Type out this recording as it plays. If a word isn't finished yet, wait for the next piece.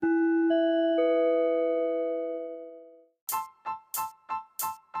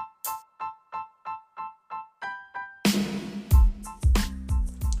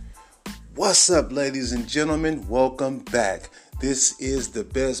What's up, ladies and gentlemen? Welcome back. This is the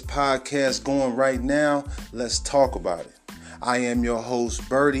best podcast going right now. Let's talk about it. I am your host,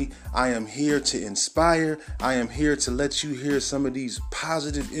 Birdie. I am here to inspire. I am here to let you hear some of these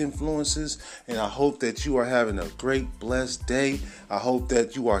positive influences. And I hope that you are having a great, blessed day. I hope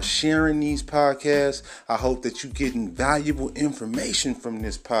that you are sharing these podcasts. I hope that you're getting valuable information from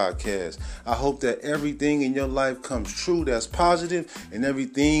this podcast. I hope that everything in your life comes true that's positive and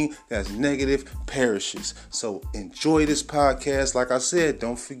everything that's negative perishes. So enjoy this podcast. Like I said,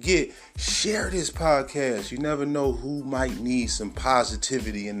 don't forget, share this podcast. You never know who might need some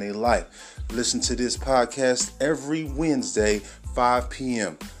positivity in their life. Listen to this podcast every Wednesday, 5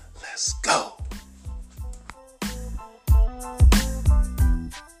 p.m. Let's go.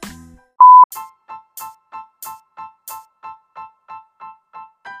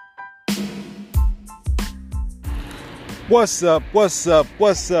 What's up,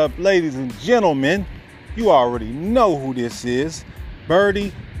 ladies and gentlemen? You already know who this is.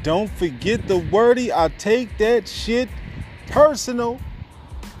 Birdie, don't forget the wordy. I take that shit personal.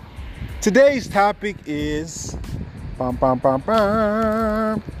 Today's topic is know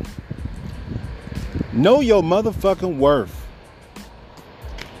your motherfucking worth.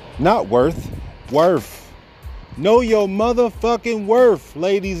 Not worth, worth. Know your motherfucking worth,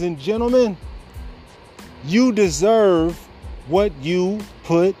 ladies and gentlemen. You deserve what you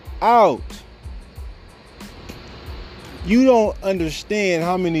put out. You don't understand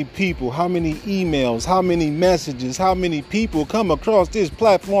how many people, how many emails, how many messages, how many people come across this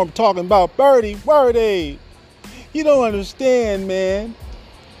platform talking about Birdie, Wordy. You don't understand, man.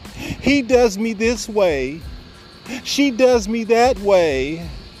 He does me this way. She does me that way.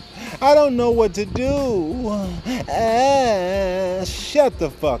 I don't know what to do. Shut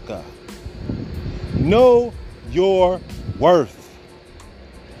the fuck up. Know your worth.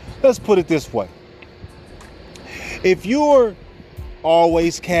 Let's put it this way. If you're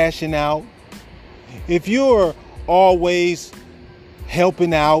always cashing out, if you're always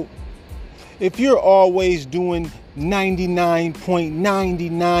helping out, if you're always doing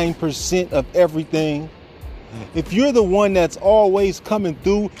 99.99% of everything, if you're the one that's always coming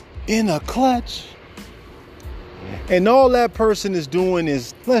through in a clutch, and all that person is doing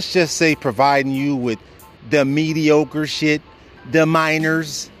is, let's just say, providing you with the mediocre shit, the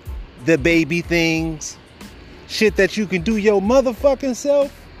minors, the baby things, shit that you can do your motherfucking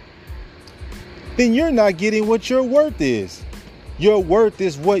self, then you're not getting what your worth is. Your worth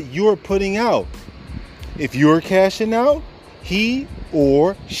is what you're putting out. If you're cashing out, he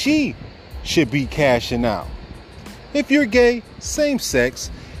or she should be cashing out. If you're gay, same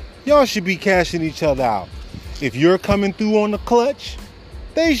sex, y'all should be cashing each other out. If you're coming through on the clutch,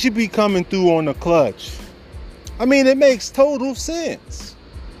 they should be coming through on the clutch. I mean, it makes total sense.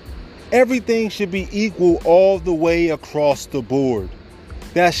 Everything should be equal all the way across the board.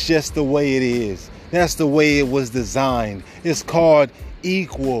 That's just the way it is. That's the way it was designed. It's called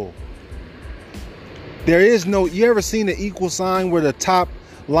equal. There is no, you ever seen an equal sign where the top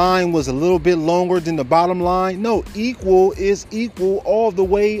line was a little bit longer than the bottom line? No, equal is equal all the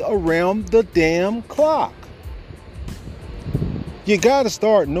way around the damn clock. You got to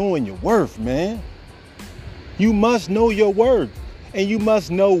start knowing your worth, man. You must know your worth. And you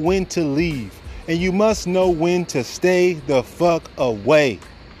must know when to leave. And you must know when to stay the fuck away.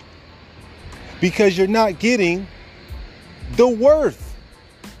 Because you're not getting the worth.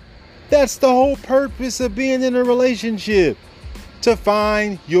 That's the whole purpose of being in a relationship. To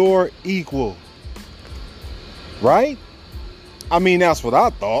find your equal. Right? I mean, that's what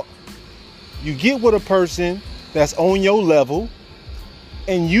I thought. You get with a person that's on your level.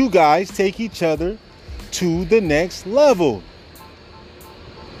 And you guys take each other to the next level.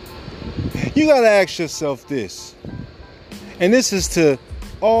 You got to ask yourself this. And this is to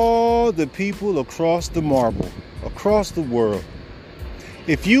all the people across the marble, across the world.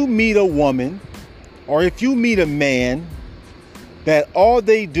 If you meet a woman or if you meet a man that all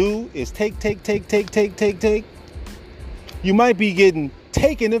they do is take, you might be getting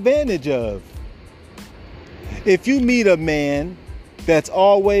taken advantage of. If you meet a man that's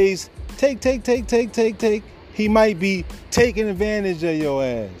always take, he might be taking advantage of your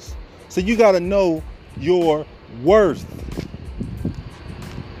ass. So you got to know your worth.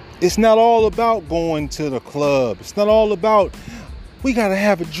 It's not all about going to the club. It's not all about, we got to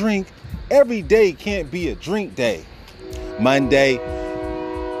have a drink. Every day can't be a drink day. Monday.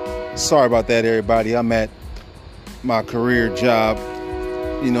 Sorry about that, everybody. I'm at my career job.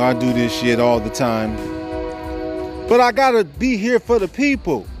 You know, I do this shit all the time. But I got to be here for the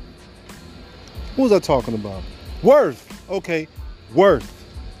people. What was I talking about? Worth. Okay. Worth.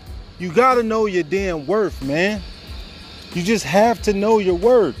 You gotta know your damn worth, man. You just have to know your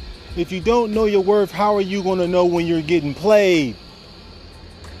worth. If you don't know your worth, how are you gonna know when you're getting played?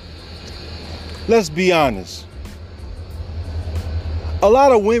 Let's be honest. A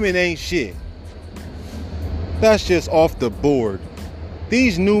lot of women ain't shit. That's just off the board.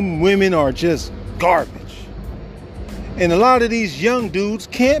 These new women are just garbage. And a lot of these young dudes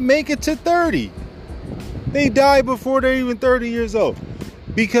can't make it to 30. They die before they're even 30 years old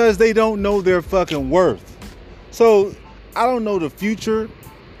because they don't know their fucking worth. So I don't know the future,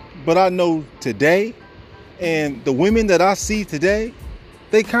 but I know today. And the women that I see today,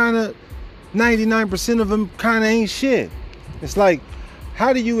 they kind of, 99% of them kind of ain't shit. It's like,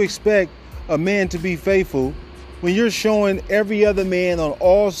 how do you expect a man to be faithful when you're showing every other man on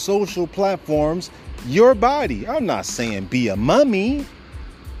all social platforms your body? I'm not saying be a mummy.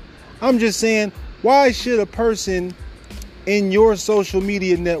 I'm just saying, why should a person in your social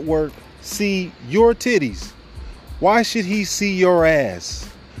media network see your titties? Why should he see your ass?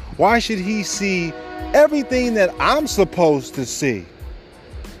 Why should he see everything that I'm supposed to see?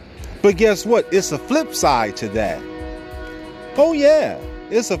 But guess what? It's a flip side to that. Oh yeah,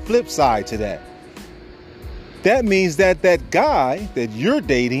 it's a flip side to that. That means that that guy that you're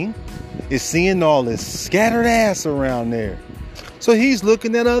dating is seeing all this scattered ass around there. So he's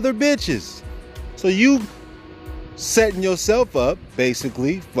looking at other bitches. So you setting yourself up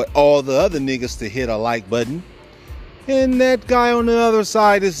basically for all the other niggas to hit a like button. And that guy on the other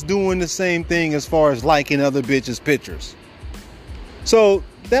side is doing the same thing as far as liking other bitches' pictures. So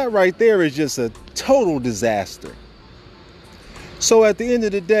that right there is just a total disaster. So at the end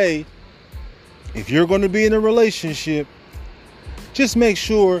of the day, if you're going to be in a relationship, just make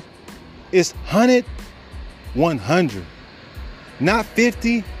sure it's 100, 100, not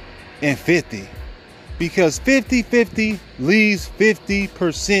 50 and 50. Because 50-50 leaves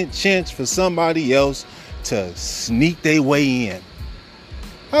 50% chance for somebody else to sneak their way in.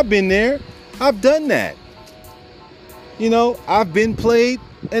 I've been there. I've done that. You know, I've been played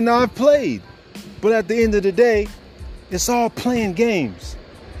and I've played. But at the end of the day, it's all playing games.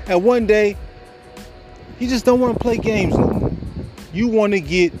 And one day, you just don't want to play games no more. You want to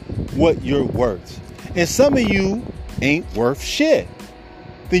get what you're worth. And some of you ain't worth shit.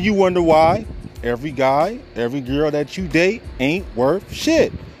 Then you wonder why every guy, every girl that you date ain't worth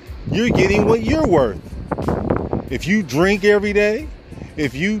shit. You're getting what you're worth. If you drink every day,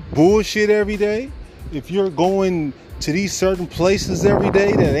 if you bullshit every day, if you're going to these certain places every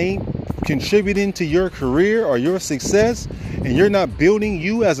day that ain't contributing to your career or your success, and you're not building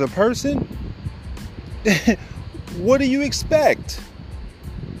you as a person, what do you expect?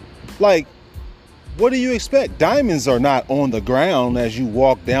 Like, what do you expect? Diamonds are not on the ground as you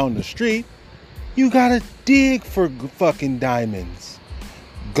walk down the street. You gotta dig for fucking diamonds.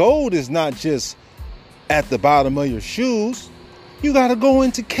 Gold is not just at the bottom of your shoes. You gotta go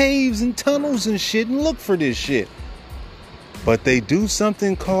into caves and tunnels and shit and look for this shit. But they do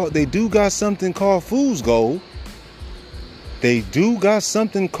got something called fool's gold. They do got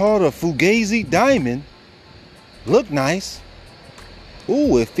something called a fugazi diamond. Look nice.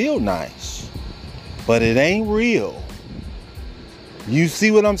 Ooh, it feel nice. But it ain't real. You see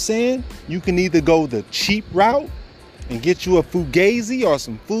what I'm saying? You can either go the cheap route and get you a fugazi or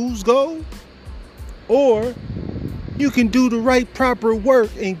some fool's gold, or you can do the right proper work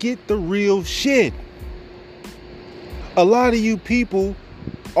and get the real shit. A lot of you people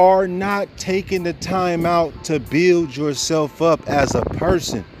are not taking the time out to build yourself up as a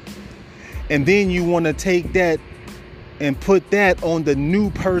person. And then you want to take that and put that on the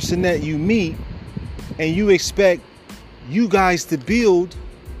new person that you meet, and you expect you guys to build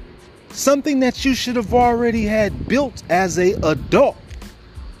something that you should have already had built as a adult.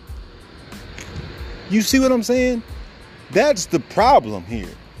 You see what I'm saying? That's the problem here.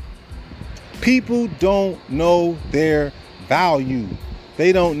 People don't know their value.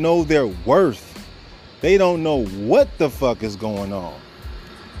 They don't know their worth. They don't know what the fuck is going on.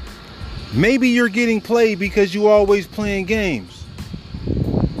 Maybe you're getting played because you always playing games.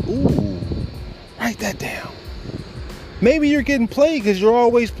 Ooh, write that down. Maybe you're getting played because you're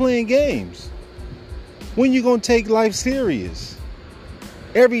always playing games. When you gonna take life serious?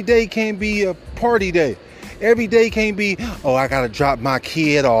 Every day can't be a party day. Every day can't be, oh, I gotta drop my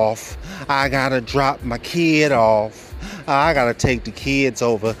kid off. I gotta drop my kid off. I gotta take the kids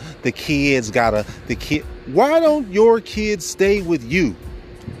over. Why don't your kids stay with you?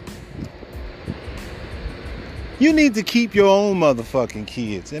 You need to keep your own motherfucking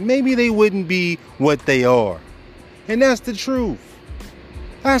kids, and maybe they wouldn't be what they are. And that's the truth.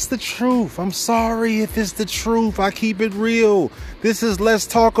 That's the truth. I'm sorry if it's the truth. I keep it real. This is let's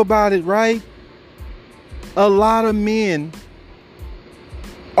talk about it, right? A lot of men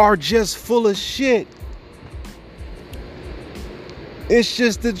are just full of shit. It's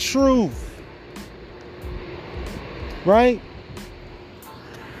just the truth. Right?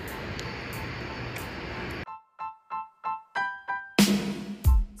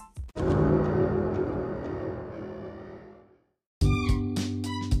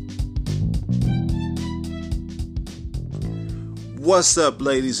 What's up,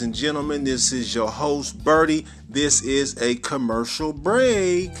 ladies and gentlemen? This is your host, Birdie. This is a commercial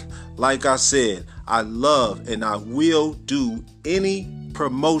break. Like I said, I love and I will do any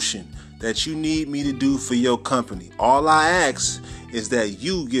promotion that you need me to do for your company. All I ask is that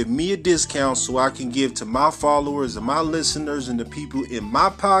you give me a discount so I can give to my followers and my listeners and the people in my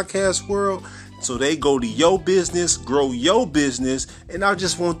podcast world, so they go to your business, grow your business, and I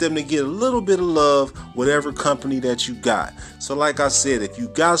just want them to get a little bit of love, whatever company that you got. So like I said, if you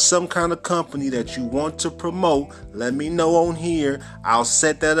got some kind of company that you want to promote, let me know on here. I'll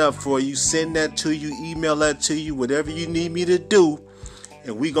set that up for you, send that to you, email that to you, whatever you need me to do.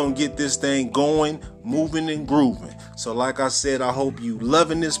 And we gonna get this thing going, moving and grooving. So like I said, I hope you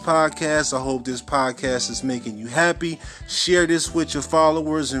loving this podcast. I hope this podcast is making you happy. Share this with your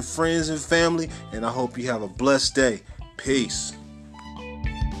followers and friends and family. And I hope you have a blessed day. Peace.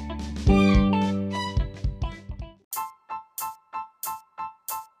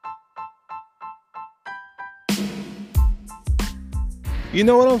 You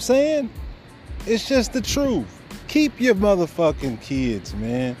know what I'm saying? It's just the truth. Keep your motherfucking kids,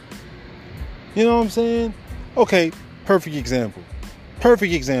 man. You know what I'm saying? Okay, perfect example.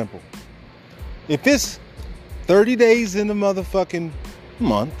 If it's 30 days in the motherfucking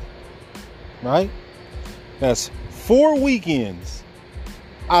month, right? That's 4 weekends.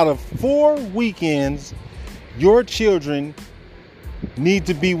 Out of 4 weekends, your children need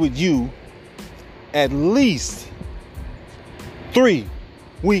to be with you at least 3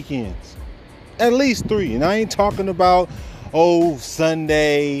 weekends. At least 3. And I ain't talking about,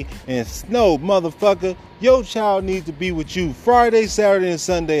 Sunday and no, motherfucker. Your child needs to be with you Friday, Saturday, and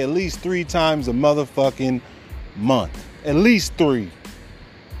Sunday at least 3 times a motherfucking month. At least 3.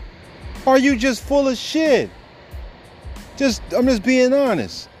 Are you just full of shit? I'm just being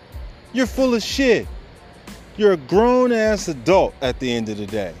honest. You're full of shit. You're a grown ass adult at the end of the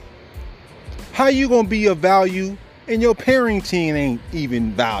day. How you gonna be of value and your parenting ain't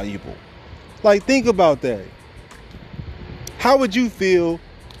even valuable? Like, think about that. How would you feel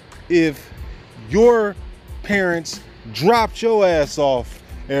if your parents dropped your ass off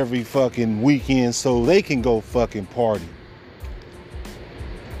every fucking weekend so they can go fucking party?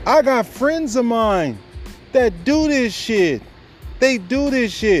 I got friends of mine that do this shit. They do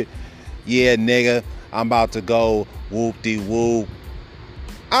this shit. Yeah, nigga, I'm about to go whoop-de-whoop.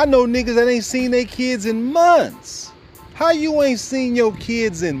 I know niggas that ain't seen their kids in months. How you ain't seen your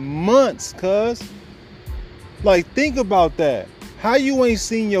kids in months, cuz? Like, think about that. How you ain't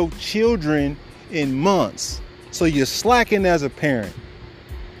seen your children in months? So you're slacking as a parent.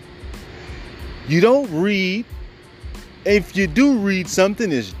 You don't read. If you do read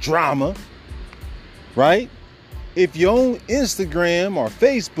something, it's drama, right? If you're on Instagram or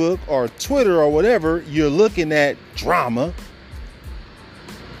Facebook or Twitter or whatever, you're looking at drama.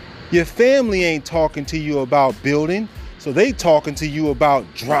 Your family ain't talking to you about building. So they talking to you about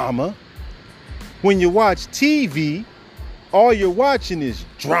drama. When you watch TV, all you're watching is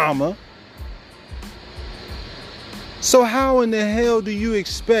drama. So how in the hell do you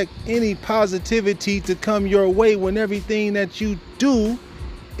expect any positivity to come your way when everything that you do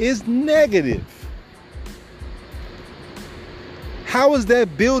is negative? How is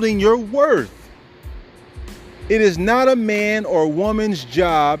that building your worth? It is not a man or woman's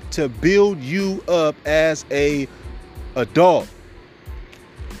job to build you up as a adult.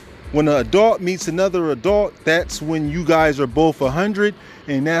 When an adult meets another adult, that's when you guys are both 100,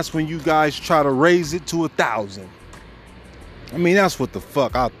 and that's when you guys try to raise it to 1,000. I mean, that's what the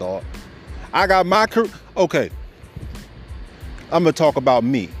fuck I thought. I got my career. Okay, I'm gonna talk about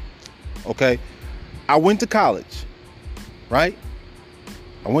me. Okay, I went to college, right?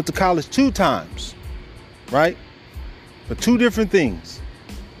 I went to college 2 times, right? For 2 different things,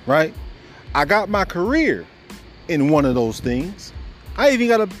 right? I got my career in one of those things. I even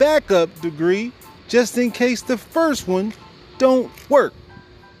got a backup degree just in case the first one don't work.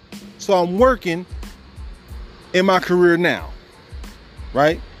 So I'm working in my career now,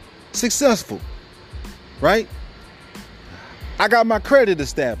 right? Successful, right? I got my credit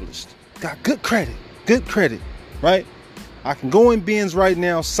established. Got good credit, right? I can go in Ben's right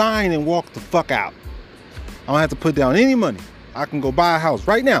now, sign, and walk the fuck out. I don't have to put down any money. I can go buy a house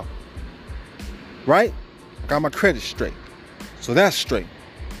right now. Right? I got my credit straight. So that's straight.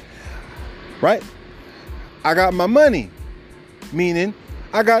 Right? I got my money. Meaning,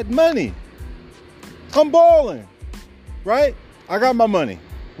 I got money. I'm balling. Right? I got my money.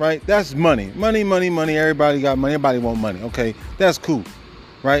 Right? That's money. Money, money, money. Everybody got money. Everybody want money. Okay? That's cool.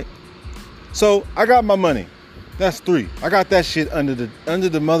 Right? So, I got my money. That's 3. I got that shit under the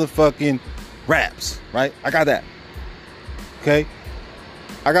motherfucking wraps. Right? I got that. Okay?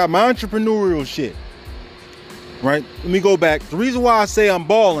 I got my entrepreneurial shit. Right? Let me go back. The reason why I say I'm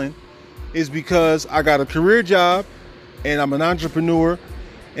balling is because I got a career job and I'm an entrepreneur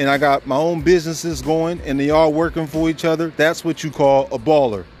and I got my own businesses going and they all working for each other. That's what you call a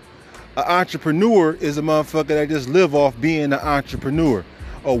baller. An entrepreneur is a motherfucker that just live off being an entrepreneur.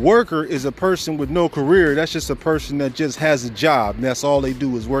 A worker is a person with no career. That's just a person that just has a job. And that's all they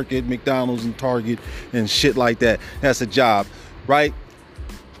do is work at McDonald's and Target and shit like that. That's a job, right?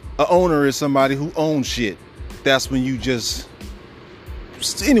 An owner is somebody who owns shit. That's when you just...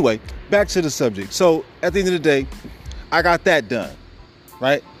 Anyway, back to the subject. So at the end of the day, I got that done,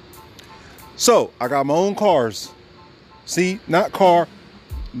 right? So I got my own cars. See, not cars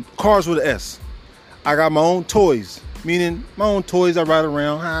with an S. I got my own toys. Meaning my own toys I ride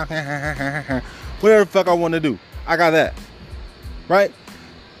around. Whatever the fuck I want to do. I got that. Right?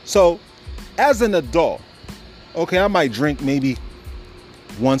 So, as an adult, okay, I might drink maybe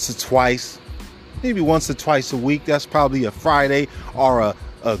once or twice. Maybe once or twice a week. That's probably a Friday or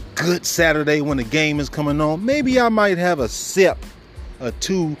a good Saturday when the game is coming on. Maybe I might have a sip or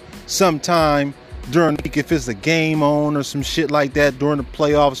 2 sometime during the week if it's a game on or some shit like that during the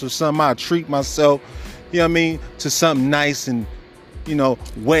playoffs or something. I treat myself, you know what I mean, to something nice and, you know,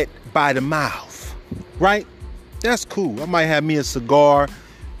 wet by the mouth, right? That's cool. I might have me a cigar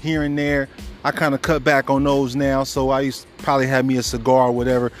here and there. I kind of cut back on those now, so I used to probably have me a cigar or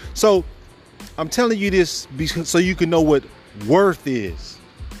whatever. So I'm telling you this so you can know what worth is.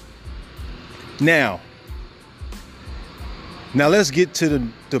 Now let's get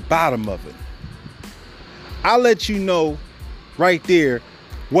to the bottom of it. I'll let you know right there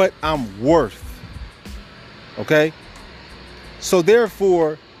what I'm worth. Okay? So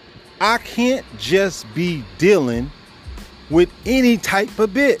therefore, I can't just be dealing with any type of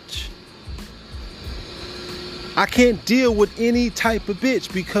bitch. I can't deal with any type of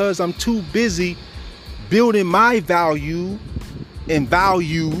bitch because I'm too busy building my value and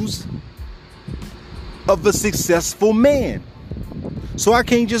values of a successful man. So I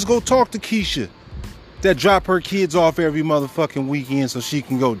can't just go talk to Keisha that drop her kids off every motherfucking weekend so she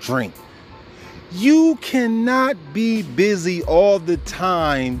can go drink. You cannot be busy all the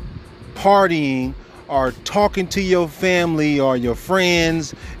time partying or talking to your family or your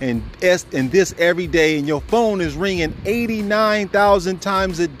friends and this every day, and your phone is ringing 89,000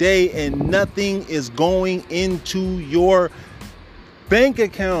 times a day and nothing is going into your bank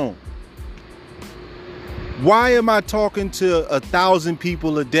account. Why am I talking to 1,000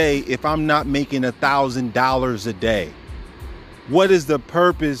 people a day if I'm not making $1,000 a day? What is the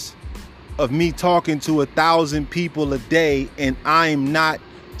purpose of me talking to 1,000 people a day and I'm not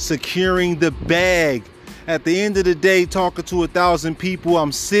securing the bag? At the end of the day, talking to 1,000 people,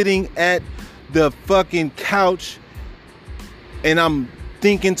 I'm sitting at the fucking couch and I'm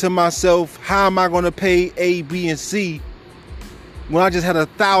thinking to myself, how am I going to pay A, B, and C when I just had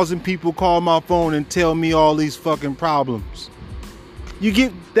 1,000 people call my phone and tell me all these fucking problems? You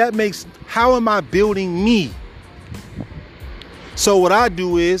get that? Makes, how am I building me? So what I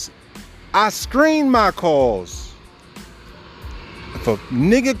do is I screen my calls. If a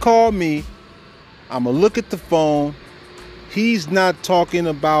nigga call me, I'ma look at the phone. He's not talking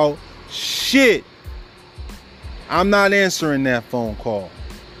about shit. I'm not answering that phone call.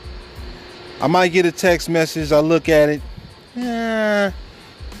 I might get a text message. I look at it.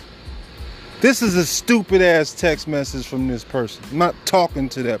 This is a stupid ass text message from this person. I'm not talking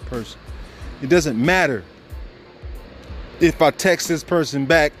to that person. It doesn't matter if I text this person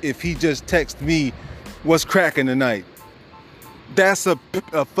back, if he just texts me what's cracking tonight. That's a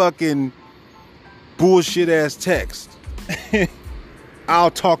fucking bullshit ass text.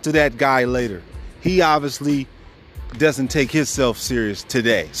 I'll talk to that guy later. He obviously doesn't take himself serious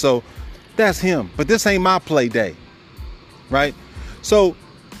today. So that's him. But this ain't my play day. Right? So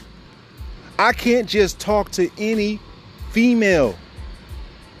I can't just talk to any female.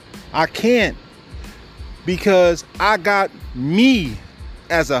 I can't. Because I got me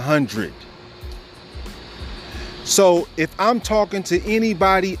as 100. So if I'm talking to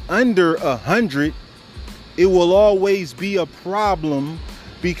anybody under 100, it will always be a problem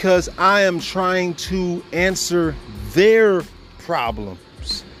because I am trying to answer their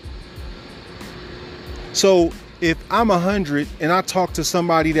problems. So if I'm 100 and I talk to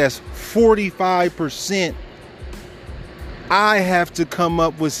somebody that's 45%, I have to come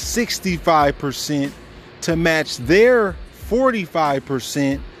up with 65% to match their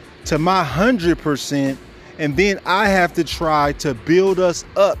 45% to my 100%. And then I have to try to build us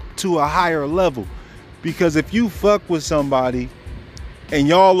up to a higher level. Because if you fuck with somebody and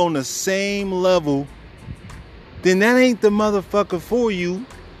y'all on the same level, then that ain't the motherfucker for you.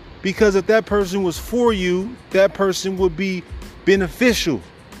 Because if that person was for you, that person would be beneficial.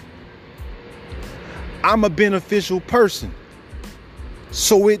 I'm a beneficial person.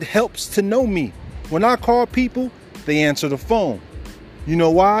 So it helps to know me. When I call people, they answer the phone. You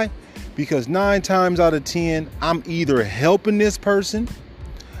know why? Because 9 times out of 10, I'm either helping this person,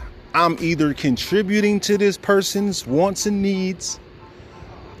 I'm either contributing to this person's wants and needs,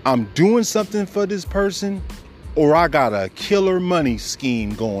 I'm doing something for this person, or I got a killer money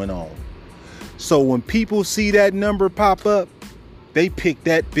scheme going on. So when people see that number pop up, they pick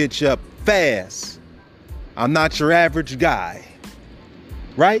that bitch up fast. I'm not your average guy,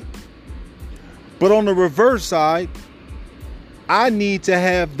 right? But on the reverse side, I need to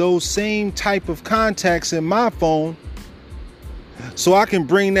have those same type of contacts in my phone so I can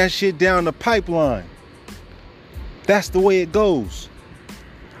bring that shit down the pipeline. That's the way it goes.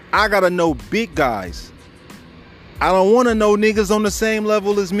 I gotta know big guys. I don't want to know niggas on the same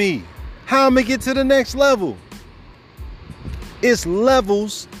level as me. How am I get to the next level? It's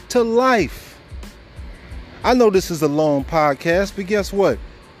levels to life. I know this is a long podcast, but guess what?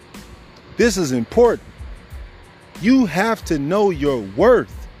 This is important. You have to know your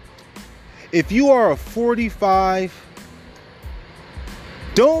worth. If you are a 45,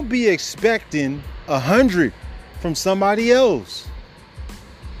 don't be expecting 100 from somebody else.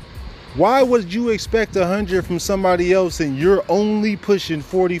 Why would you expect 100 from somebody else and you're only pushing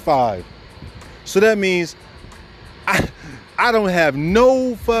 45? So that means I don't have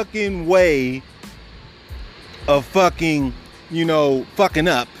no fucking way of fucking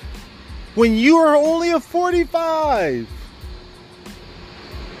up when you are only a 45.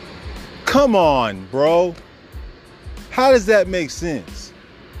 Come on, bro. How does that make sense?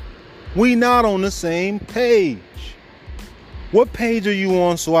 We not on the same page. What page are you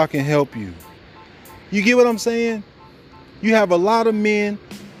on so I can help you? You get what I'm saying? You have a lot of men,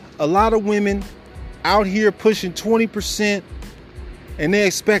 a lot of women out here pushing 20% and they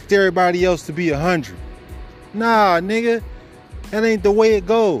expect everybody else to be 100. Nah, nigga, that ain't the way it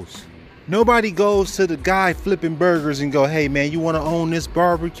goes. Nobody goes to the guy flipping burgers and go, hey man, you want to own this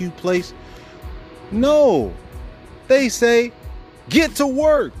barbecue place? No. They say, get to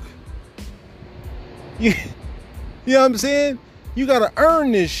work. You know what I'm saying? You got to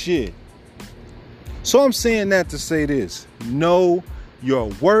earn this shit. So I'm saying that to say this. Know your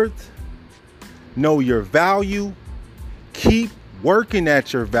worth. Know your value. Keep working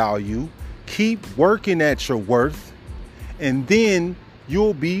at your value. Keep working at your worth. And then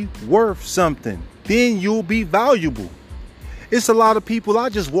you'll be worth something. Then you'll be valuable. It's a lot of people I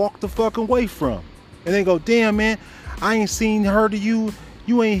just walk the fucking way from. And they go, damn, man, I ain't seen, heard of you.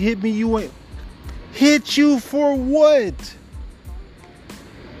 You ain't hit me. You ain't. Hit you for what?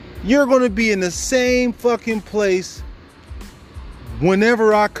 You're going to be in the same fucking place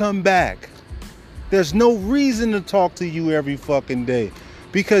whenever I come back. There's no reason to talk to you every fucking day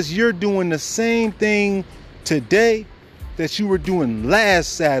because you're doing the same thing today that you were doing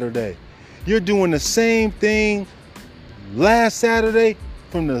last Saturday. You're doing the same thing last Saturday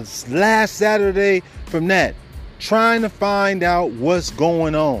from the last Saturday from that. Trying to find out what's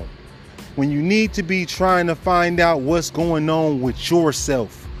going on. When you need to be trying to find out what's going on with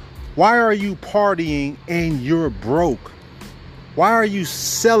yourself. Why are you partying and you're broke? Why are you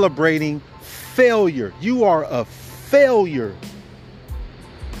celebrating failure? You are a failure.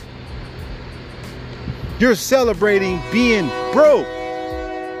 You're celebrating being broke.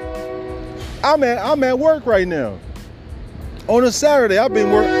 I'm at work right now. On a Saturday, I've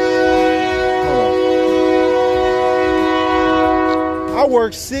been working. I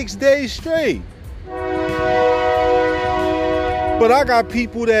work 6 days straight. But I got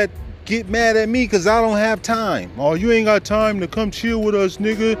people that get mad at me because I don't have time. Oh, you ain't got time to come chill with us,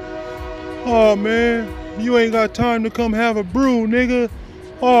 nigga. Oh, man, you ain't got time to come have a brew, nigga.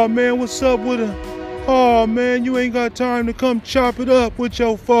 Oh, man, what's up with it? Oh, man, you ain't got time to come chop it up with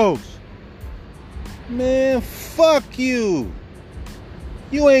your folks. Man, fuck you.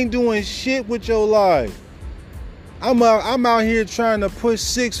 You ain't doing shit with your life. I'm out here trying to push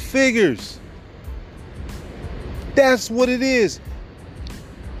 6 figures. That's what it is.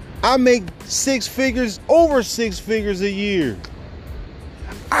 I make 6 figures, over 6 figures a year.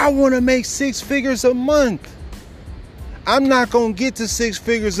 I want to make 6 figures a month. I'm not going to get to 6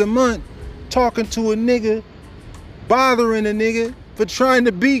 figures a month talking to a nigga, bothering a nigga for trying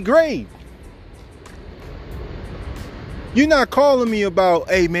to be great. You're not calling me about,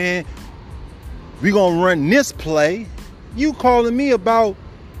 hey man, we going to run this play. You calling me about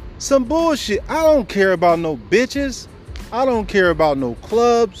some bullshit. I don't care about no bitches. I don't care about no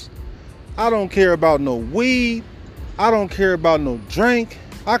clubs. I don't care about no weed. I don't care about no drink.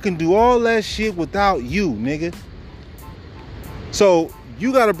 I can do all that shit without you, nigga. So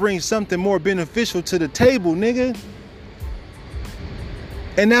you got to bring something more beneficial to the table, nigga.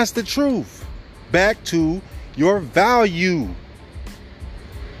 And that's the truth. Back to your value.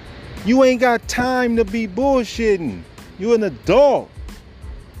 You ain't got time to be bullshitting. You're an adult.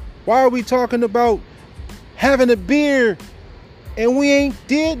 Why are we talking about having a beer and we ain't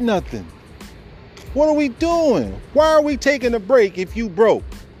did nothing? What are we doing? Why are we taking a break if you broke?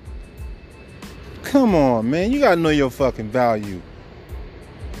 Come on, man. You gotta know your fucking value.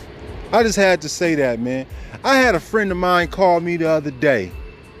 I just had to say that, man. I had a friend of mine call me the other day.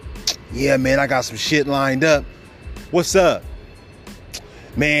 Yeah, man, I got some shit lined up. What's up?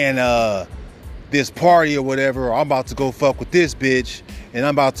 Man, this party or whatever, I'm about to go fuck with this bitch, and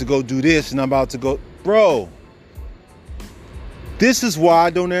I'm about to go do this, and I'm about to go... Bro, this is why I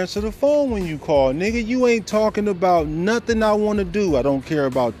don't answer the phone when you call, nigga. You ain't talking about nothing I want to do. I don't care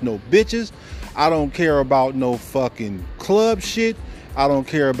about no bitches. I don't care about no fucking club shit. I don't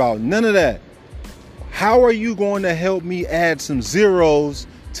care about none of that. How are you going to help me add some zeros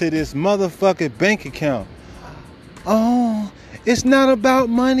to this motherfucking bank account? Oh, it's not about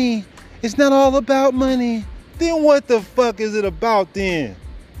money. It's not all about money. Then what the fuck is it about then?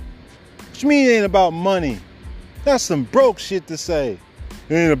 What you mean it ain't about money? That's some broke shit to say.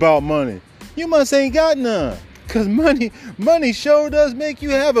 It ain't about money. You must ain't got none. Cause money sure does make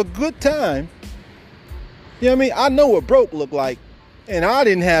you have a good time. You know what I mean? I know what broke look like. And I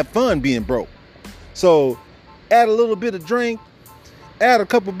didn't have fun being broke. So add a little bit of drink, add a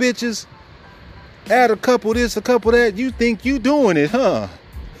couple bitches, add a couple this, a couple that. You think you doing it, huh?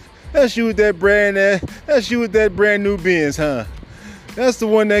 That's you with that that's you with that brand new Benz, huh? That's the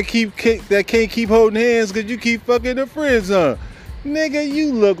one that can't keep holding hands because you keep fucking the friends, huh? Nigga,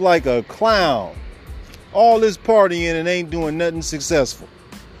 you look like a clown. All this partying and ain't doing nothing successful.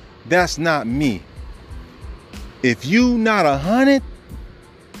 That's not me. If you not 100,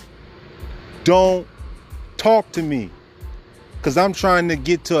 don't talk to me. Cause I'm trying to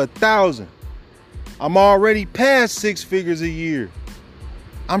get to 1,000. I'm already past 6 figures a year.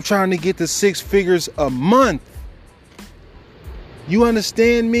 I'm trying to get to 6 figures a month. You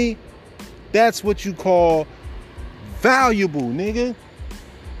understand me? That's what you call valuable, nigga.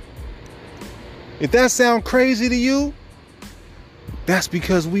 If that sound crazy to you, that's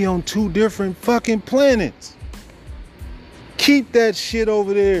because we on 2 different fucking planets. Keep that shit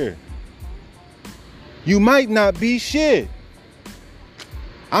over there. You might not be shit.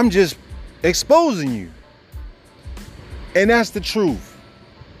 I'm just exposing you. And that's the truth.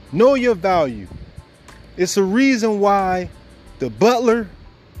 Know your value. It's a reason why the butler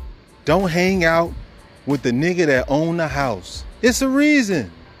don't hang out with the nigga that own the house. It's a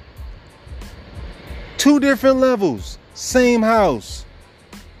reason. 2 different levels, same house.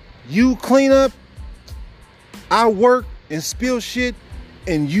 You clean up, I work and spill shit,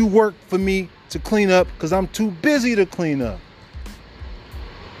 and you work for me to clean up because I'm too busy to clean up.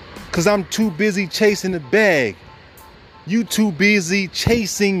 Because I'm too busy chasing the bag. You too busy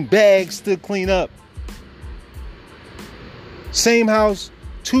chasing bags to clean up. Same house,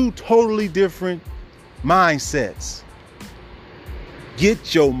 2 totally different mindsets.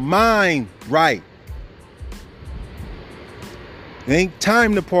 Get your mind right. It ain't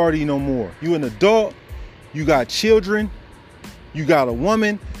time to party no more. You an adult, you got children, you got a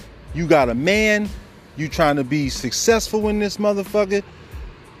woman, you got a man, you trying to be successful in this motherfucker.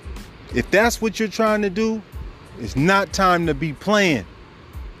 If that's what you're trying to do, it's not time to be playing.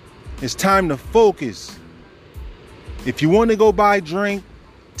 It's time to focus. If you want to go buy a drink,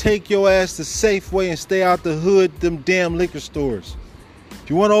 take your ass to Safeway and stay out the hood, them damn liquor stores. If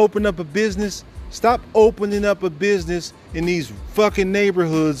you want to open up a business, stop opening up a business in these fucking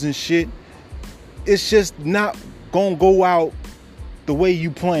neighborhoods and shit. It's just not gonna go out the way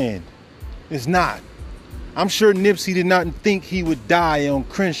you planned. It's not. I'm sure Nipsey did not think he would die on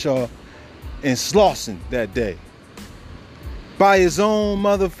Crenshaw and Slauson that day. By his own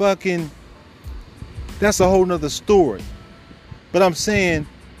motherfucking... That's a whole nother story. But I'm saying,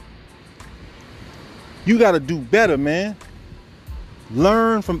 You got to do better, man.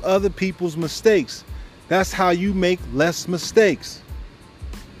 Learn from other people's mistakes. That's how you make less mistakes.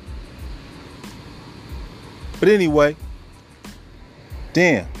 But anyway,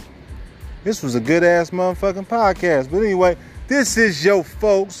 damn, this was a good ass motherfucking podcast. But anyway, this is your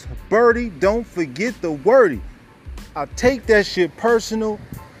folks, Birdie. Don't forget the wordy. I take that shit personal.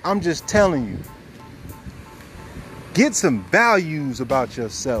 I'm just telling you. Get some values about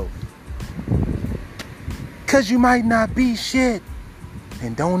yourself. Cause you might not be shit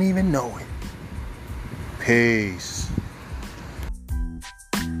and don't even know it. Peace.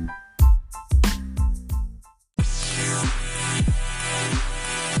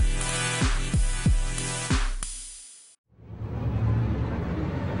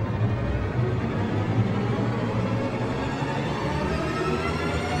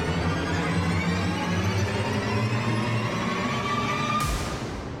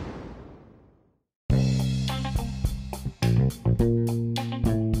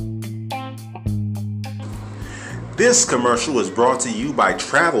 This commercial is brought to you by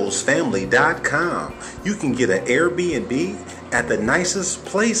TravelsFamily.com. You can get an Airbnb at the nicest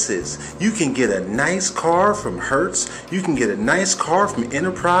places. You can get a nice car from Hertz. You can get a nice car from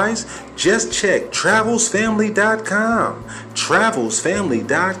Enterprise. Just check TravelsFamily.com.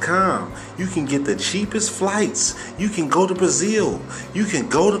 TravelsFamily.com. You can get the cheapest flights. You can go to Brazil. You can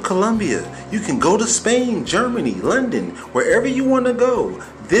go to Colombia. You can go to Spain, Germany, London, wherever you want to go.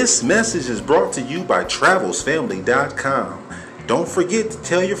 This message is brought to you by TravelsFamily.com. Don't forget to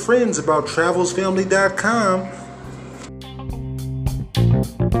tell your friends about TravelsFamily.com.